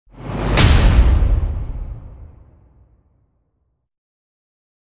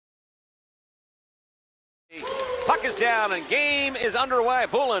Puck is down and game is underway.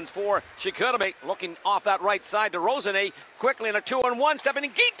 Bullens for Chicoutimi, looking off that right side to Rosenay. Quickly in a 2-on-1, stepping in.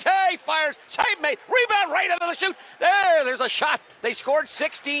 Guite fires, save made, rebound right out of the shoot. There's a shot. They scored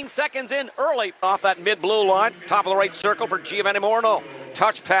 16 seconds in early. Off that mid-blue line, top of the right circle for Giovanni Morno.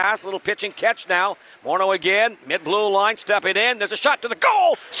 Touch pass, little pitch and catch now. Morno again, mid-blue line, stepping in. There's a shot to the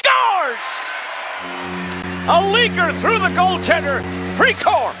goal, scores! A leaker through the goaltender,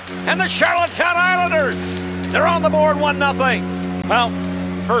 Precourt, and the Charlottetown Islanders. They're on the board 1-0. Well,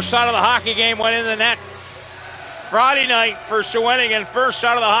 first shot of the hockey game went in the nets Friday night for Shawinigan. First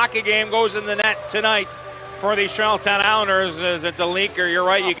shot of the hockey game goes in the net tonight for the Charlottetown Islanders as it's a leaker. You're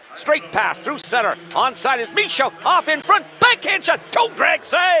right. Straight pass through center. Onside is Michaud. Off in front. Backhand shot. Toe drag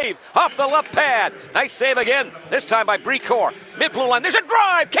save. Off the left pad. Nice save again. This time by Precourt. Mid-blue line. There's a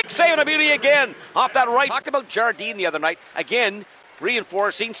drive. Kick save and a beauty again. Off that right. Talked about Jardine the other night. Again,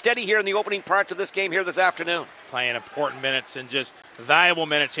 reinforcing. Steady here in the opening parts of this game here this afternoon. Playing important minutes and just valuable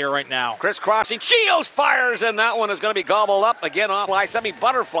minutes here right now. Crisscrossing. Shields fires, and that one is going to be gobbled up. Again off.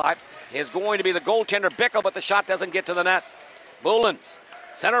 Semi-butterfly is going to be the goaltender Bickle, but the shot doesn't get to the net. Bullens.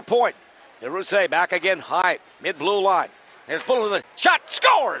 Center point. DeRousseau back again high. Mid-blue line. There's Bullen with a shot.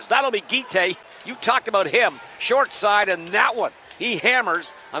 Scores! That'll be Guite. You talked about him. Short side, and that one. He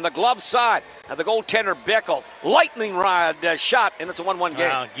hammers on the glove side of the goaltender Bickle. Lightning rod shot, and it's a 1-1 game.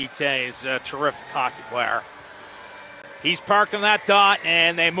 Wow, Guite is a terrific hockey player. He's parked on that dot,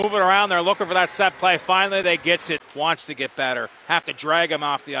 and they move it around. They're looking for that set play. Finally, they get it. Wants to get better. Have to drag him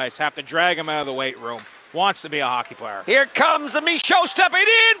off the ice. Have to drag him out of the weight room. Wants to be a hockey player. Here comes the Michaud stepping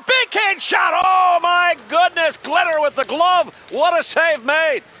in. Big hand shot. Oh, my goodness. Glitter with the glove. What a save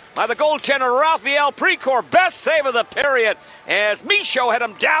made by the goaltender, Raphael Precourt. Best save of the period as Michaud had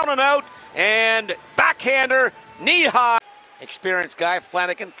him down and out. And backhander, knee high. Experienced guy,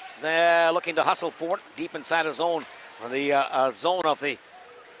 Flanagan, looking to hustle for it. Deep inside his own, the zone of the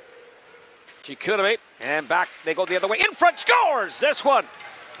Chicoutimi. And back they go the other way. In front, scores this one.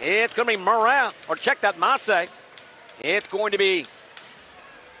 It's going to be Morin, or check that, Massey. It's going to be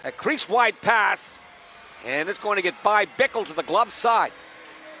a crease-wide pass, and it's going to get by Bickle to the glove side.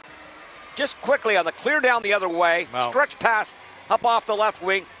 Just quickly on the clear down the other way, stretch pass up off the left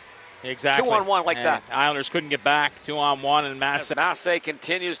wing. Exactly. 2-on-1 like that. Islanders couldn't get back. 2-on-1, and Massey. Massey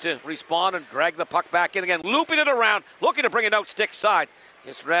continues to respond and drag the puck back in again, looping it around, looking to bring it out stick side.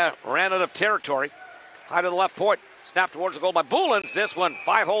 Just ran out of territory. High to the left point. Snapped towards the goal by Bullens. This one,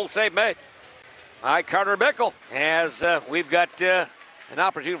 5-hole save made by Carter Bickle. As we've got an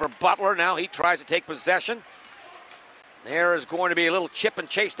opportunity for Butler now. He tries to take possession. There is going to be a little chip and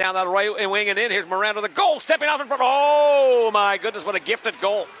chase down that right wing and in. Here's Morin to the goal, stepping off in front. Oh, my goodness, what a gifted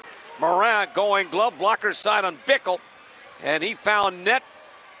goal. Morin going glove blocker side on Bickle. And he found net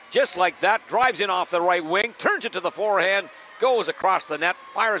just like that. Drives in off the right wing, turns it to the forehand, goes across the net,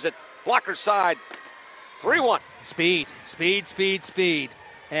 fires it blocker side. 3-1. Speed, speed, speed, speed.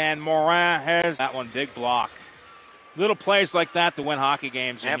 And Morin has that one, big block. Little plays like that to win hockey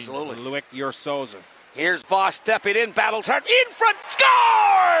games. Absolutely. Loic Ursoza. Here's Voss stepping in, battles hard, in front,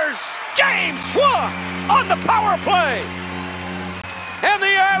 scores! James Swan on the power play. And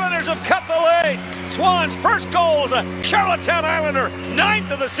the Islanders have cut the lead. Swan's first goal as a Charlottetown Islander,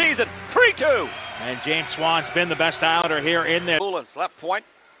 9th of the season, 3-2. And James Swan's been the best Islander here in this. Bullens, left point,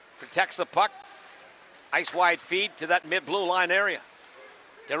 protects the puck. Ice wide feed to that mid-blue line area.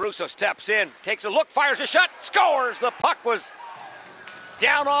 DeRousseau steps in, takes a look, fires a shot, scores! The puck was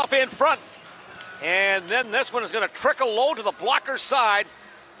down off in front. And then this one is going to trickle low to the blocker side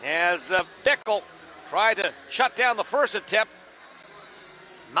as Bickle tried to shut down the first attempt.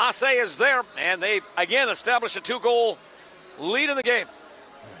 Massey is there, and they again established a 2-goal lead in the game.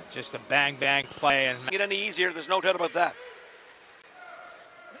 Just a bang-bang play. And get any easier, there's no doubt about that.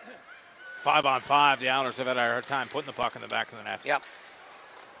 5-on-5, the Islanders have had a hard time putting the puck in the back of the net. Yep.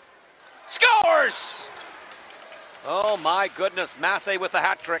 Scores! Oh, my goodness. Massey with the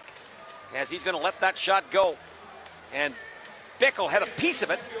hat trick as he's going to let that shot go. And Bickle had a piece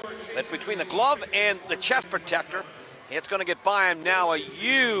of it, but between the glove and the chest protector, it's going to get by him now. A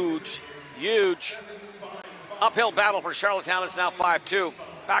huge, huge uphill battle for Charlottetown. It's now 5-2.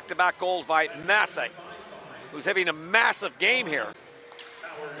 Back-to-back goals by Massey, who's having a massive game here.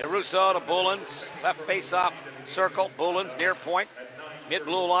 DeRousseau to Bullens, left face-off circle. Bullens near point,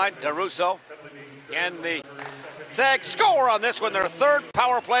 mid-blue line. DeRousseau and the Sags score on this one, their third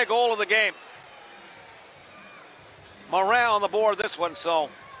power play goal of the game. Morin on the board this one, so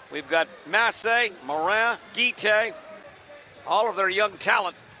we've got Massey, Morin, Guite, all of their young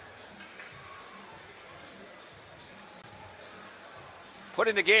talent.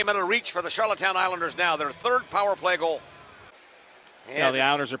 putting the game out of reach for the Charlottetown Islanders now. Their third power play goal. Yeah, the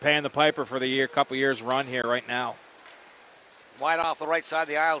Islanders are paying the piper for the couple years run here right now. Wide off the right side of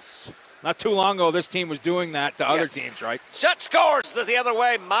the aisles. Not too long ago, this team was doing that to other teams, right? Shot scores. This the other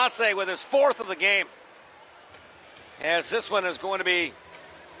way. Masse with his fourth of the game. As this one is going to be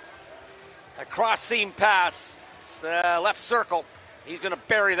a cross-seam pass. It's, left circle. He's going to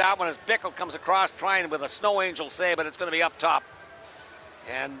bury that one as Bickle comes across trying with a snow angel save, but it's going to be up top.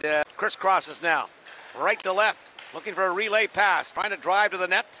 And crisscrosses now. Right to left. Looking for a relay pass. Trying to drive to the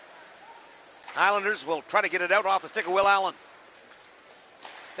net. Islanders will try to get it out off the stick of Will Allen.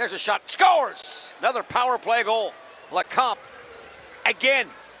 There's a shot. Scores! Another power play goal. Lecomte. Again.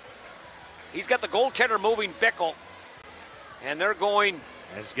 He's got the goaltender moving Bickle. And they're going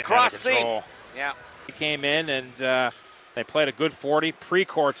cross-seam. Yeah. He came in and they played a good 40.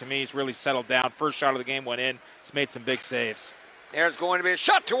 Precourt, to me, he's really settled down. First shot of the game went in. He's made some big saves. There's going to be a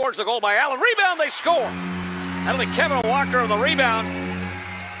shot towards the goal by Allen. Rebound, they score. That'll be Kevin Walker on the rebound.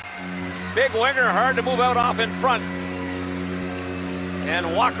 Big winger, hard to move out off in front.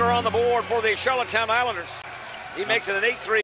 And Walker on the board for the Charlottetown Islanders. He makes it an 8-3.